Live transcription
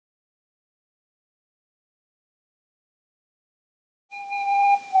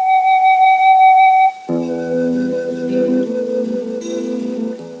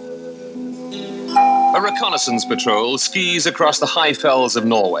reconnaissance patrol skis across the high fells of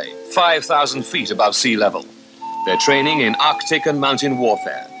Norway, 5,000 feet above sea level. They're training in Arctic and mountain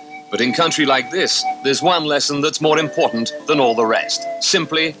warfare. But in country like this, there's one lesson that's more important than all the rest.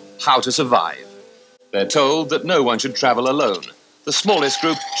 Simply, how to survive. They're told that no one should travel alone. The smallest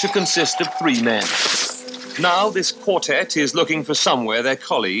group should consist of 3 men. Now this quartet is looking for somewhere their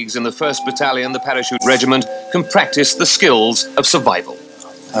colleagues in the 1st Battalion, the Parachute Regiment, can practice the skills of survival.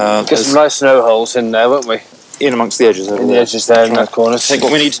 Get some nice snow holes in there, won't we? In amongst the edges over there. In the edges there, in that corner. I think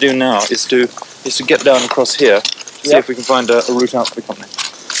what we need to do now is to get down across here, see if we can find a route out for the company.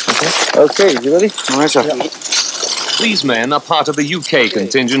 Okay, you ready? All right, sir. Yeah. These men are part of the UK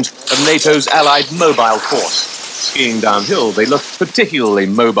contingent of NATO's Allied Mobile Force. Skiing downhill, they look particularly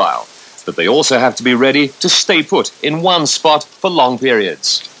mobile, but they also have to be ready to stay put in one spot for long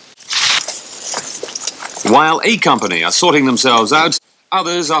periods. While A Company are sorting themselves out,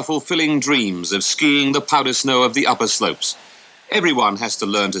 others are fulfilling dreams of skiing the powder snow of the upper slopes. Everyone has to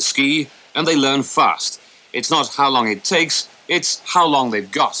learn to ski, and they learn fast. It's not how long it takes, it's how long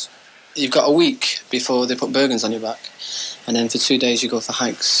they've got. You've got a week before they put Bergens on your back, and then for 2 days you go for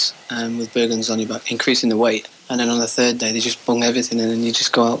hikes with Bergens on your back, increasing the weight, and then on the 3rd day they just bung everything in and you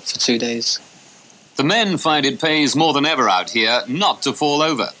just go out for 2 days. The men find it pays more than ever out here not to fall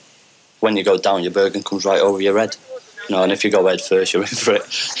over. When you go down, your Bergen comes right over your head. You know, and if you go head first, you're in for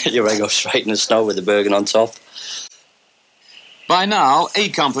it. Your head goes straight in the snow with the Bergen on top. By now, A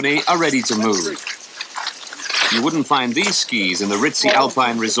Company are ready to move. You wouldn't find these skis in the ritzy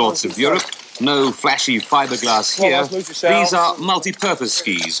alpine resorts of Europe. No flashy fiberglass here. These are multi-purpose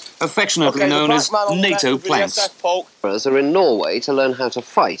skis, affectionately known as NATO planks. Are in Norway to learn how to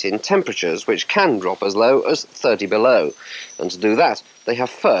fight in temperatures which can drop as low as 30 below. And to do that, they have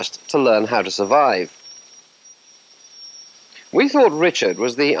first to learn how to survive. We thought Richard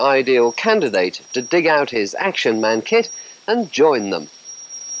was the ideal candidate to dig out his Action Man kit and join them.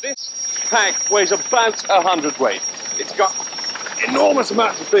 This pack weighs about 100 weight. It's got enormous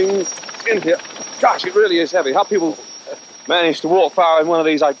amounts of things in here. Gosh, it really is heavy. How people manage to walk far in one of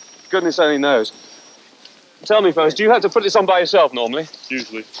these, goodness only knows. Tell me, fellas, do you have to put this on by yourself normally?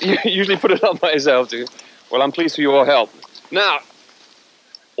 Usually. You usually put it on by yourself, do you? Well, I'm pleased for your help. Now,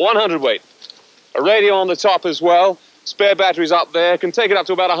 100 weight. A radio on the top as well. Spare batteries up there. Can take it up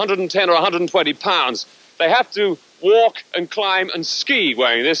to about 110 or 120 pounds. They have to walk and climb and ski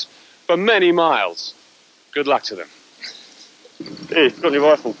wearing this for many miles. Good luck to them. Hey, you've got your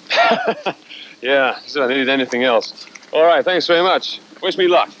rifle. Yeah, so I didn't need anything else. All right, thanks very much. Wish me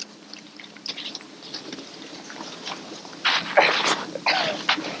luck.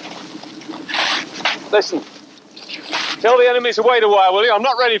 Listen, tell the enemy to wait a while, will you? I'm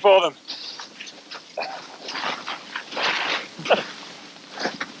not ready for them.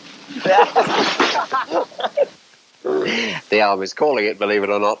 The Army's calling it, believe it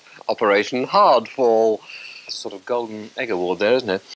or not, Operation Hardfall. Sort of golden egg award there, isn't it?